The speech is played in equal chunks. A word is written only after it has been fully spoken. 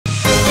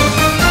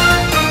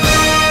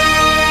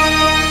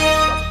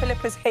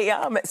Philippa's here.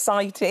 I'm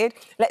excited.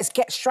 Let's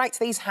get straight to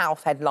these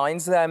health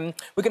headlines. We're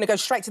going to go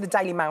straight to the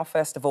Daily Mail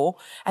first of all.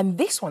 And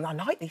this one, I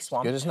like this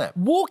one. Good, isn't it?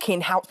 Walking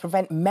helps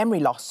prevent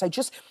memory loss. So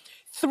just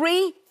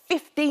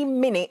 15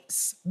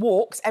 minutes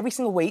walks every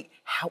single week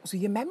helps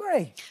with your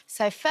memory.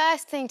 So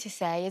first thing to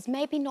say is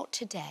maybe not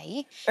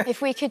today.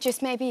 If we could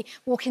just maybe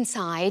walk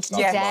inside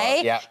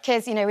today,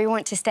 because, you know, we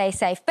want to stay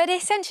safe. But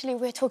essentially,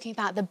 we're talking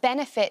about the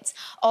benefits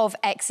of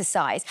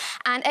exercise.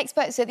 And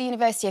experts at the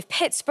University of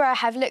Pittsburgh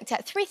have looked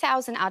at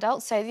 3,000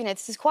 adults, so, you know,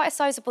 this is quite a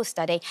sizable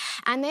study,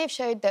 and they've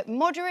showed that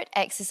moderate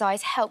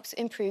exercise helps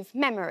improve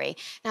memory.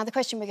 Now, the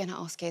question we're going to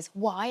ask is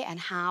why and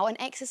how, and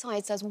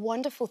exercise does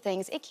wonderful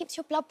things. It keeps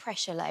your blood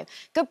pressure low.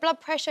 Good blood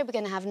pressure, we're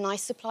going to have a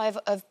nice supply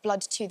of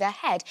blood to the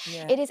head.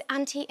 Yeah. It is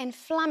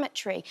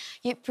anti-inflammatory.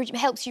 It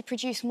helps you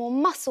produce more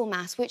muscle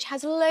mass, which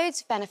has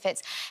loads of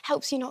benefits.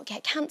 Helps you not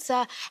get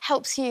cancer,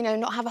 helps you,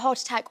 not have a heart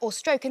attack or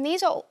stroke. And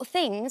these are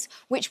things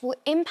which will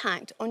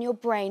impact on your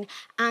brain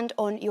and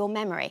on your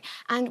memory.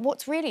 And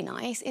what's really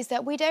nice is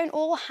that we don't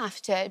all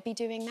have to be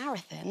doing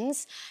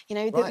marathons. You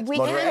know, that we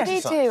can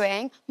be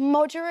doing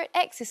moderate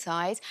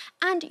exercise,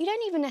 and you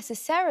don't even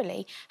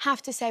necessarily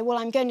have to say, well,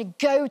 I'm going to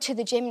go to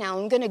the gym now,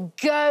 I'm going to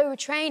go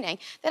training.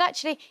 That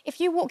actually, if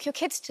you walk your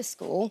kids to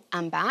school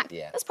and back,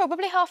 that's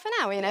probably half an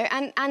hour,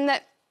 and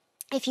that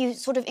if you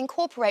sort of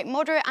incorporate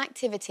moderate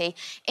activity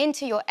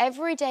into your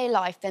everyday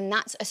life, then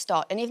that's a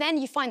start. And if then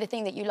you find the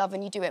thing that you love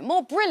and you do it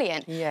more,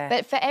 brilliant. Yeah.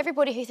 But for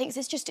everybody who thinks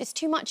it's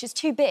too much, it's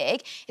too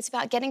big, it's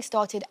about getting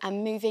started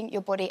and moving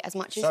your body as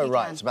much as you can. So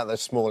right, it's about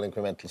those small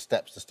incremental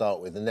steps to start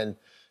with, and then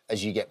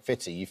as you get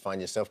fitter, you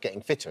find yourself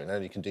getting fitter and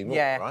then you can do more,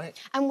 right?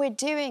 And we're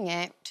doing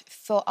it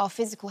for our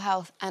physical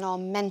health and our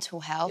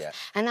mental health.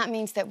 And that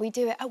means that we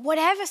do it at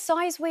whatever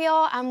size we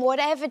are and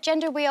whatever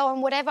gender we are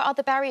and whatever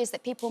other barriers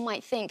that people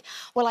might think,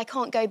 well, I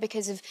can't go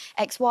because of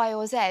X, Y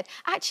or Z.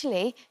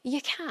 Actually,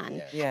 you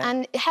can.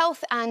 And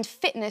health and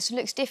fitness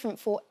looks different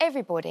for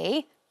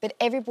everybody, but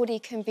everybody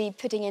can be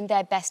putting in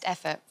their best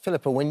effort.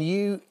 Philippa,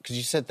 because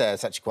you said there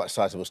it's actually quite a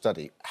sizable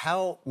study,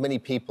 how many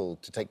people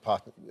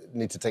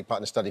need to take part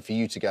in a study for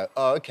you to go,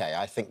 oh, OK,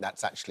 I think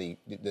that's actually,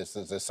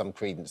 there's some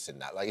credence in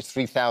that? Like, is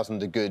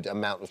 3,000 a good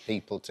amount of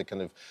people to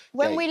kind of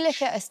When we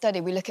look at a study,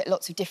 we look at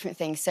lots of different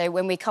things. So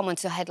when we come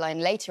onto a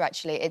headline later,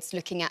 actually, it's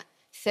looking at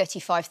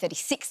 35,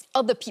 36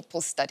 other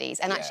people's studies.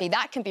 And actually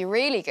that can be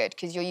really good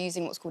because you're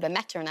using what's called a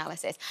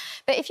meta-analysis.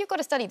 But if you've got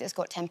a study that's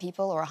got 10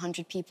 people or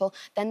 100 people,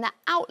 then the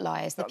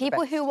outliers, the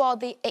people who are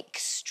the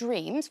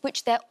extremes,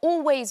 which there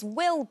always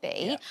will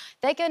be,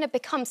 they're going to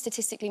become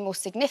statistically more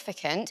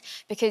significant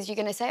because you're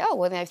going to say, oh,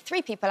 well, no,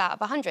 3 people out of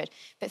 100.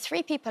 But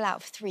 3 people out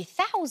of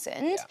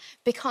 3,000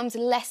 becomes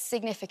less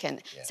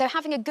significant. So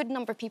having a good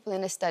number of people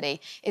in a study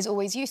is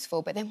always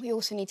useful. But then we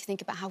also need to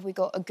think about have we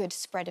got a good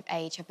spread of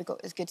age, have we got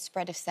a good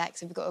spread of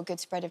sex, have we got a good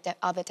spread of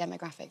other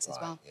demographics as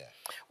well.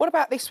 What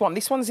about this one?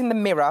 This one's in the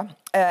Mirror.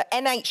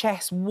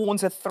 NHS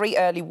warns of 3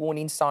 early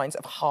warning signs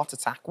of heart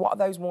attack. What are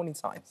those warning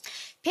signs?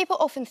 People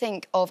often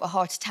think of a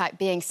heart attack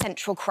being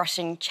central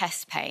crushing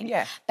chest pain.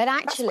 But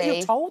actually... That's what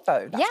you're told,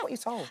 though. That's what you're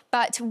told.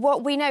 But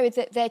what we know is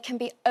that there can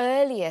be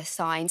earlier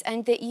signs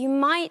and that you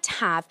might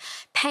have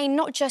pain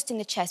not just in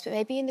the chest, but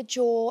maybe in the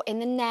jaw, in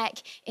the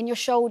neck, in your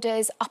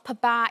shoulders, upper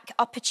back,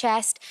 upper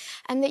chest,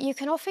 and that you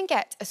can often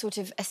get a sort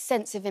of a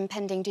sense of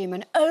impending doom,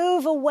 an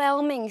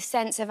overwhelming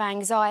sense of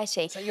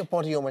anxiety. So your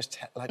body almost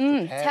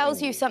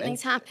tells you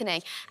something's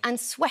happening, and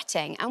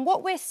sweating. And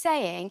what we're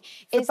saying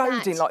is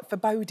that... like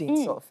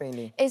foreboding sort of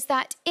feeling. Is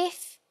that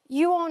if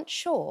you aren't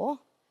sure,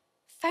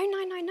 phone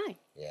 999.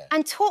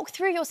 And talk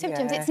through your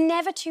symptoms. It's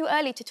never too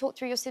early to talk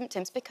through your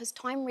symptoms because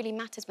time really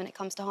matters when it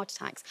comes to heart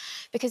attacks,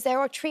 because there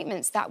are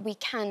treatments that we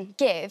can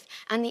give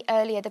and the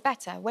earlier the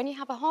better. When you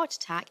have a heart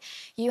attack,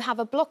 you have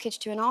a blockage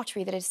to an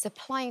artery that is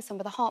supplying some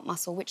of the heart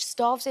muscle, which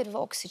starves it of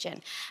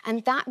oxygen,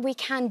 and that we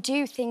can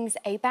do things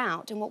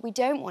about. And what we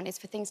don't want is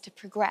for things to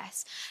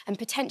progress and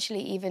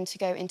potentially even to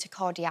go into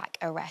cardiac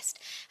arrest.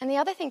 And the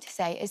other thing to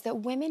say is that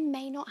women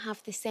may not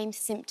have the same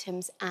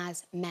symptoms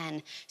as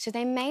men. So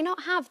they may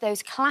not have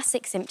those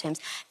classic symptoms.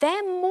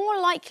 They're more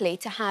likely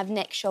to have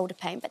neck, shoulder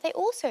pain, but they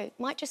also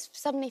might just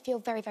suddenly feel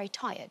very, very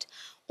tired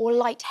or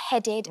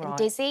lightheaded and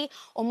dizzy,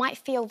 or might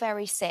feel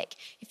very sick.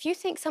 If you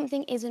think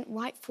something isn't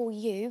right for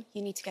you,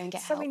 you need to go and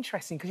get help. So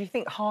interesting, because you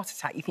think heart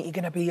attack, you think you're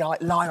going to be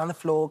like lying on the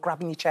floor,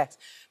 grabbing your chest,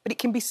 but it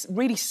can be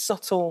really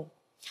subtle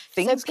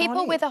things. So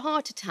people with a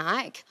heart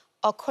attack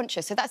are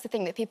conscious. So that's the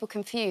thing that people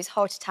confuse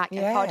heart attack and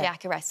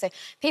cardiac arrest. So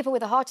people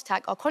with a heart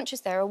attack are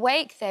conscious, they're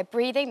awake, they're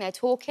breathing, they're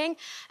talking,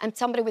 and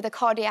somebody with a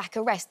cardiac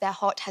arrest, their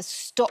heart has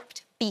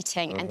stopped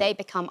beating and they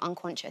become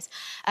unconscious.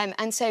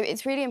 And so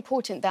it's really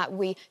important that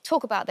we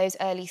talk about those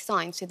early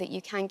signs so that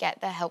you can get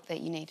the help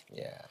that you need.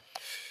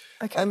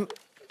 OK.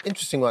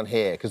 Interesting one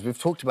here, because we've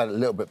talked about it a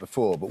little bit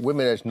before, but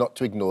women urged not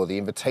to ignore the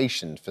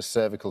invitation for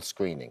cervical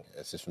screening.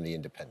 This is from The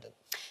Independent.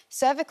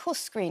 Cervical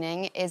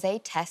screening is a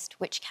test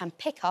which can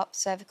pick up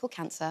cervical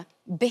cancer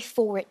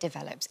before it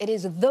develops. It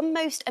is the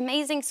most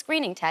amazing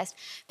screening test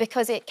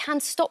because it can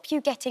stop you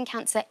getting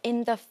cancer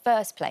in the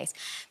first place.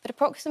 But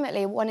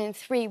approximately 1 in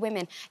 3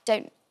 women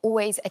don't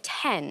always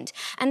attend.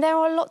 And there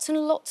are lots and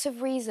lots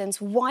of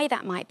reasons why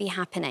that might be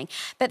happening.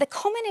 But the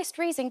commonest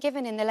reason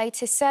given in the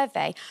latest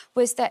survey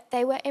was that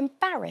they were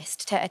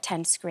embarrassed to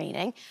attend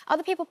screening.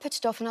 Other people put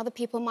it off, and other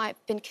people might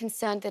have been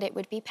concerned that it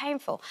would be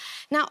painful.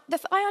 Now,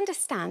 I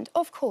understand,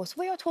 of course,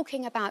 we are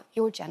talking about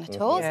your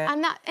genitals,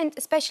 and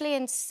especially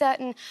in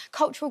certain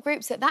cultural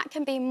groups, that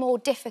can be more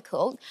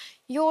difficult.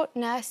 Your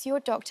nurse, your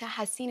doctor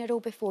has seen it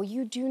all before.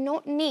 You do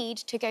not need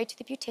to go to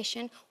the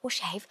beautician or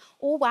shave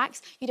or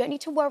wax. You don't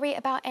need to worry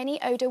about any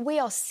odour. We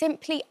are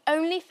simply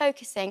only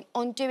focusing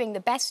on doing the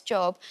best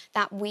job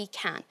that we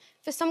can.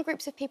 For some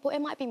groups of people, it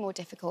might be more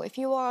difficult. If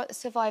you are a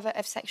survivor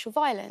of sexual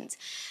violence,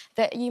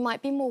 that you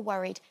might be more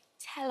worried.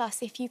 Tell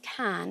us if you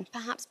can.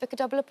 Perhaps book a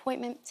double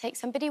appointment, take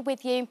somebody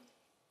with you.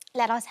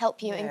 Let us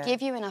help you and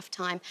give you enough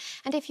time.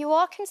 And if you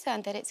are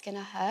concerned that it's going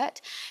to hurt,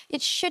 it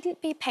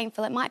shouldn't be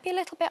painful. It might be a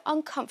little bit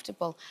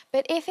uncomfortable.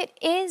 But if it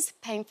is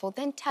painful,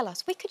 then tell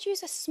us. We could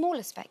use a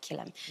smaller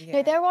speculum. You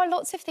know, there are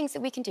lots of things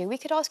that we can do. We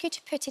could ask you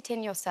to put it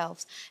in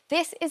yourselves.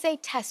 This is a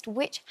test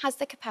which has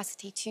the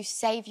capacity to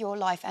save your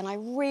life. And I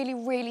really,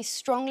 really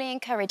strongly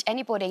encourage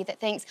anybody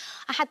that thinks,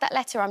 I had that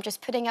letter, I'm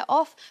just putting it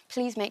off,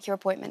 please make your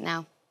appointment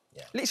now.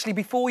 Yeah. Literally,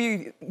 before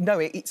you know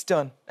it, it's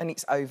done and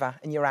it's over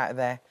and you're out of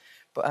there.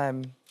 But,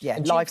 yeah,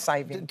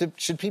 life-saving.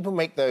 Should people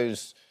make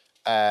those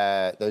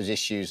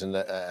issues and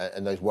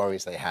those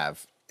worries they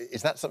have,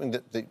 is that something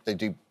that they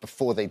do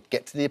before they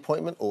get to the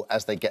appointment, or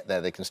as they get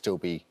there they can still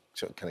be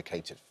sort of kind of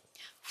catered?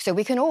 So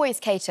we can always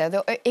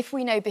cater. If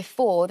we know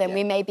before, then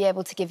we may be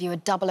able to give you a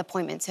double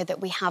appointment so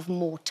that we have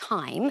more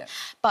time. Yeah.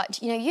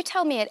 But, you know, you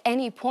tell me at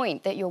any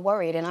point that you're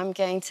worried and I'm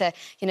going to,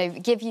 you know,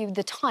 give you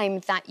the time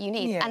that you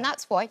need. Yeah. And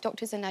that's why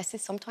doctors and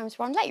nurses sometimes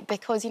run late,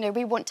 because, you know,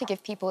 we want to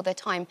give people the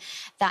time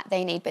that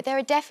they need. But there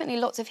are definitely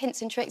lots of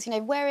hints and tricks, you know,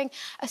 wearing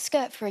a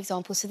skirt, for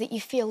example, so that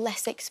you feel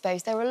less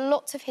exposed. There are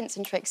lots of hints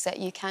and tricks that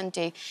you can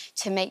do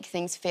to make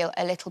things feel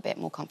a little bit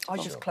more comfortable.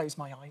 I just close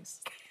my eyes.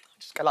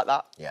 Just go like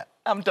that. Yeah.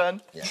 I'm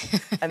done. Yeah.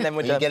 And then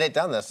we're done. You get it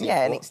done, that's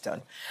and it's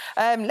done.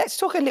 Let's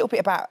talk a little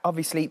bit about,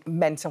 obviously,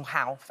 mental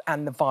health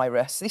and the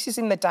virus. This is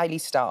in the Daily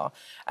Star,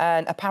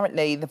 and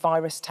apparently the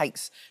virus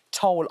takes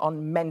toll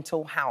on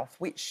mental health,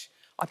 which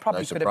I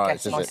probably could have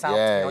guessed myself,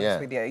 to be honest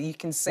with you. You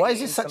can see. Why is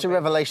this such a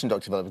revelation,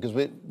 Dr. Phillip?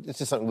 Because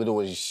this is something we'd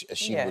always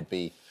assume would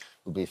be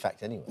a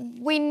fact anyway.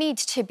 We need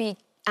to be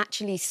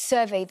actually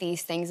survey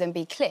these things and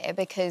be clear,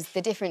 because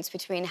the difference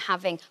between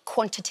having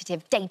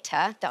quantitative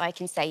data that I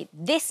can say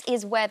this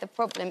is where the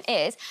problem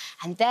is,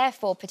 and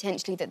therefore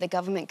potentially that the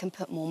government can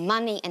put more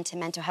money into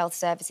mental health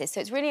services.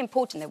 So it's really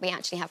important that we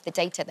actually have the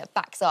data that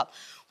backs up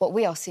what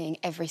we are seeing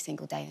every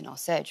single day in our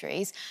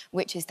surgeries,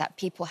 which is that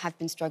people have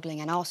been struggling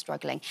and are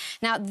struggling.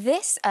 Now,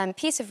 this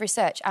piece of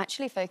research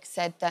actually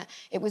said that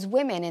it was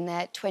women in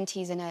their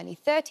 20s and early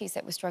 30s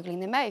that were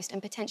struggling the most,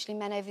 and potentially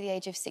men over the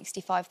age of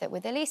 65 that were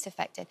the least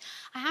affected.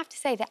 I have to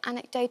say that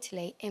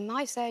anecdotally, in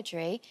my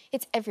surgery,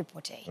 it's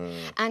everybody.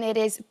 And it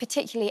is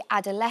particularly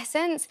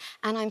adolescents,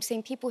 and I'm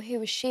seeing people who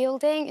are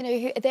shielding, you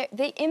know,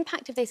 the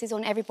impact of this is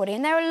on everybody.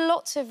 And there are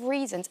lots of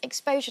reasons: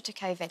 exposure to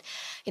COVID,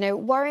 you know,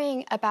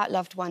 worrying about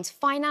loved ones,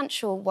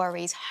 financial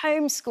worries,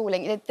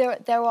 homeschooling.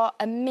 There are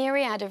a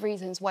myriad of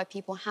reasons why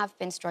people have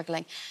been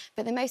struggling.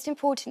 But the most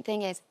important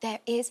thing is there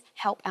is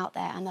help out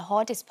there, and the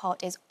hardest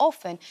part is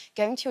often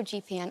going to your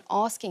GP and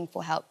asking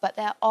for help. But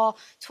there are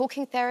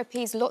talking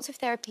therapies, lots of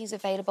therapies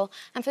available,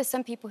 and for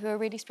some people who are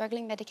really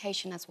struggling,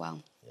 medication as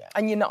well. Yeah.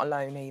 And you're not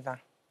alone either.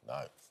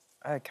 No.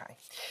 OK.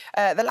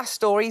 The last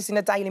story is in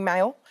a Daily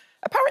Mail.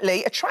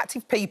 Apparently,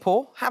 attractive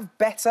people have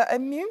better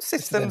immune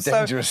systems. This is a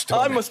dangerous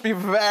story. I must be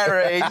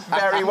very,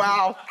 very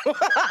well.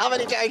 I'm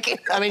only joking.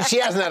 I mean, she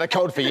hasn't had a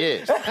cold for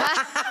years.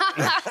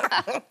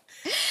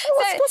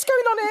 What's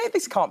going on here?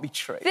 This can't be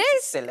true. This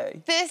is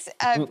silly. This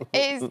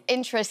is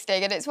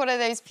interesting, and it's one of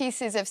those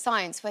pieces of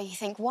science where you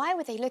think, why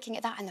were they looking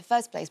at that in the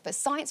first place? But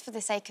science for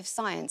the sake of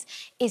science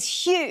is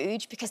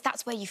huge, because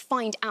that's where you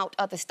find out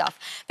other stuff.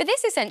 But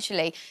this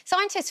essentially,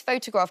 scientists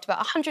photographed about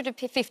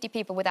 150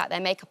 people without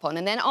their makeup on,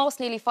 and then asked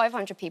nearly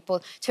 500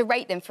 people to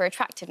rate them for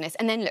attractiveness,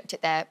 and then looked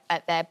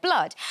at their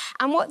blood.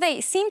 And what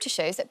they seem to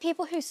show is that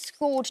people who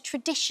scored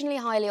traditionally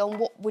highly on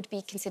what would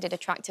be considered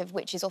attractive,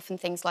 which is often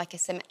things like a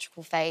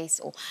symmetrical face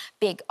or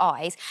big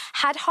eyes,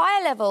 had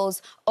higher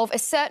levels of a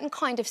certain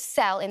kind of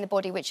cell in the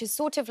body, which is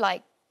sort of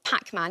like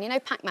Pac-Man, you know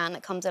Pac-Man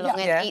that comes along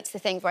and eats the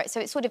things, right?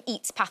 So it sort of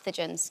eats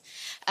pathogens,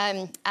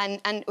 and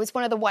it was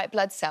one of the white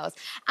blood cells.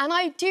 And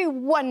I do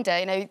wonder,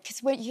 you know,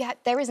 because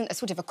there isn't a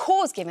sort of a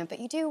cause given,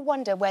 but you do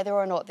wonder whether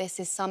or not this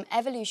is some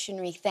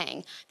evolutionary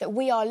thing, that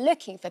we are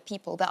looking for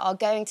people that are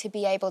going to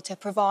be able to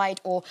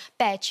provide or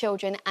bear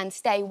children and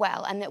stay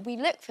well, and that we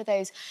look for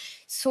those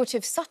sort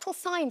of subtle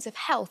signs of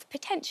health,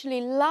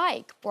 potentially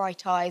like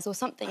bright eyes or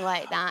something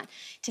like that,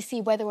 to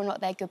see whether or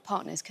not they're good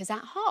partners, because at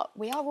heart,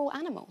 we are all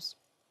animals.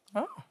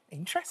 Oh,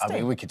 interesting. I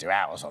mean, we could do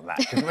hours on that,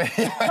 couldn't we?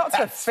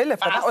 Dr.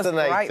 Philippa, that was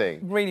great.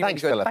 Really, really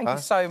good. Philippa. Thank you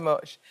so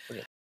much.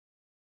 Brilliant.